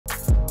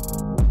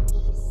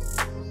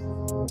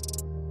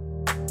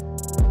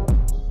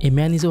A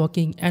man is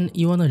walking and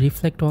you wanna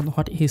reflect on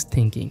what he's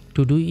thinking.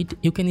 To do it,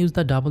 you can use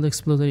the double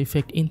exposure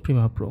effect in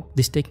Premiere Pro.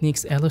 This technique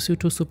allows you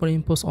to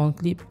superimpose one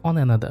clip on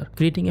another,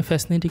 creating a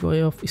fascinating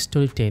way of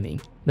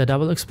storytelling. The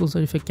double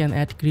exposure effect can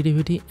add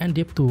creativity and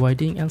depth to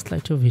wedding and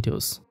slideshow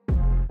videos.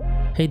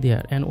 Hey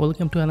there, and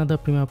welcome to another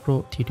Premiere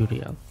Pro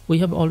tutorial. We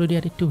have already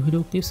added 2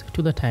 video clips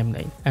to the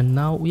timeline, and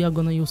now we are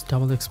gonna use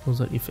double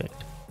exposure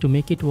effect. To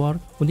make it work,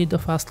 we need the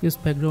first clip's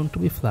background to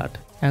be flat,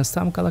 and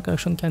some color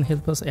correction can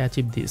help us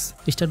achieve this.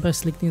 Start by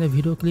selecting the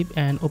video clip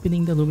and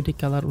opening the Luminosity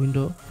color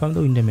window from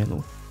the window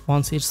menu.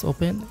 Once it's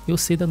open, you'll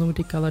see the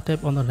Luminosity color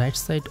tab on the right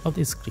side of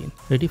the screen,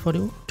 ready for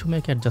you to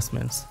make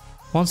adjustments.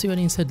 Once you are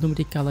inside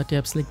Luminosity color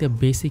tab, select the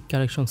basic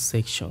correction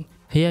section.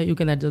 Here you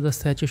can adjust the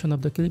saturation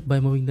of the clip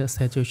by moving the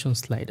saturation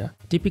slider.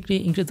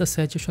 Typically, increase the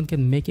saturation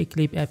can make a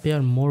clip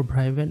appear more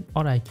vibrant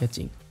or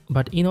eye-catching,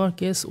 but in our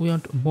case, we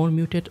want more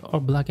muted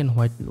or black and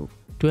white look.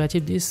 To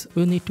achieve this,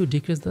 we need to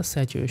decrease the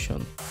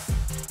saturation.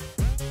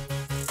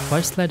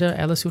 White slider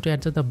allows you to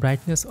adjust the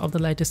brightness of the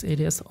lightest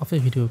areas of a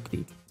video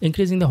clip.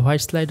 Increasing the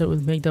white slider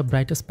will make the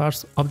brightest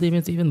parts of the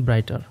image even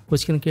brighter,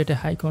 which can create a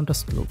high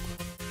contrast look.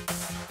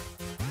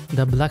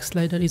 The black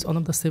slider is one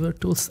of the several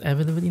tools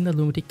available in the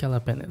Luminosity color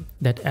panel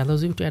that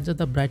allows you to adjust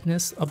the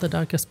brightness of the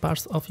darkest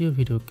parts of your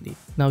video clip.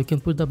 Now you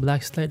can put the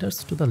black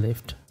sliders to the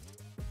left.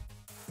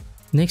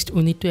 Next,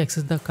 we need to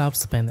access the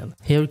curves panel.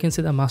 Here you can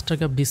see the master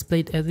curve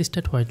displayed as a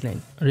straight white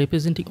line,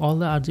 representing all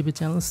the RGB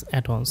channels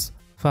at once.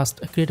 First,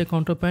 create a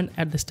contour point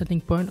at the starting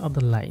point of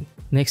the line.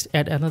 Next,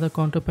 add another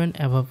contour point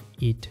above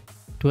it.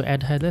 To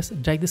add highlights,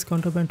 drag this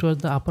contour point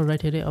towards the upper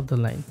right area of the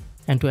line.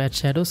 And to add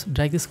shadows,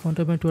 drag this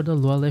contour point toward the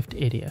lower left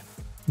area.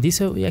 This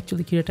way, we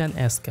actually create an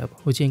S-curve,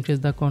 which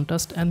increases the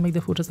contrast and make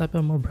the footage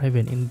appear more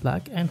vibrant in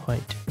black and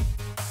white.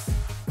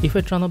 If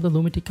I turn off the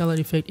Luminosity color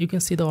effect, you can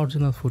see the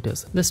original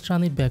footage. Let's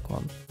turn it back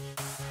on.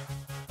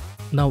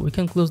 Now we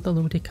can close the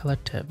Luminosity color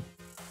tab.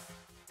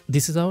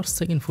 This is our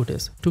second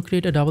footage. To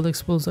create a double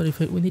exposure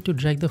effect, we need to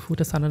drag the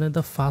footage under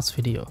the first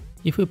video.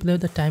 If we play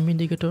with the time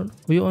indicator,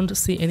 we won't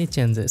see any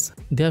changes.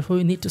 Therefore,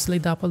 we need to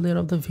select the upper layer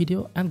of the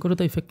video and go to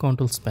the effect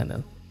controls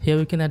panel. Here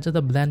we can adjust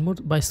the blend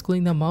mode by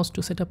scrolling the mouse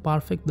to set a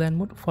perfect blend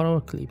mode for our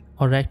clip,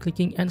 or right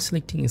clicking and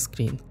selecting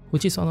screen,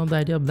 which is one of the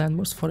ideal blend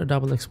modes for a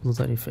double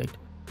exposure effect.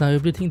 Now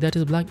everything that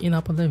is black in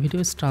upper layer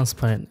video is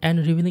transparent and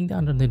revealing the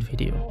underneath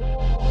video.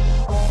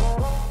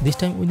 This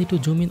time we need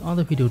to zoom in on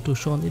the video to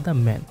show only the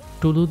man.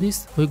 To do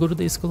this, we go to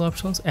the scale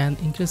options and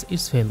increase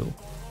its value.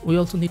 We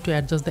also need to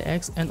adjust the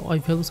X and Y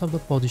values of the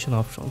position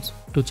options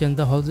to change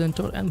the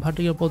horizontal and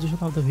vertical position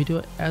of the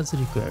video as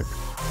required.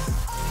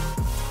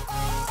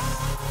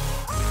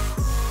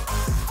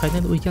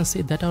 Finally, we can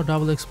see that our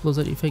double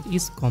exposure effect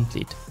is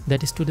complete.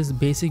 That is today's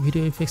basic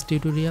video effects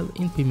tutorial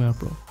in Premiere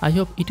Pro. I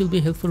hope it will be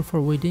helpful for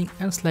wedding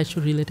and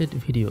slideshow related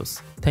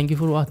videos. Thank you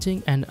for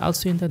watching, and I'll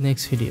see you in the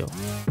next video.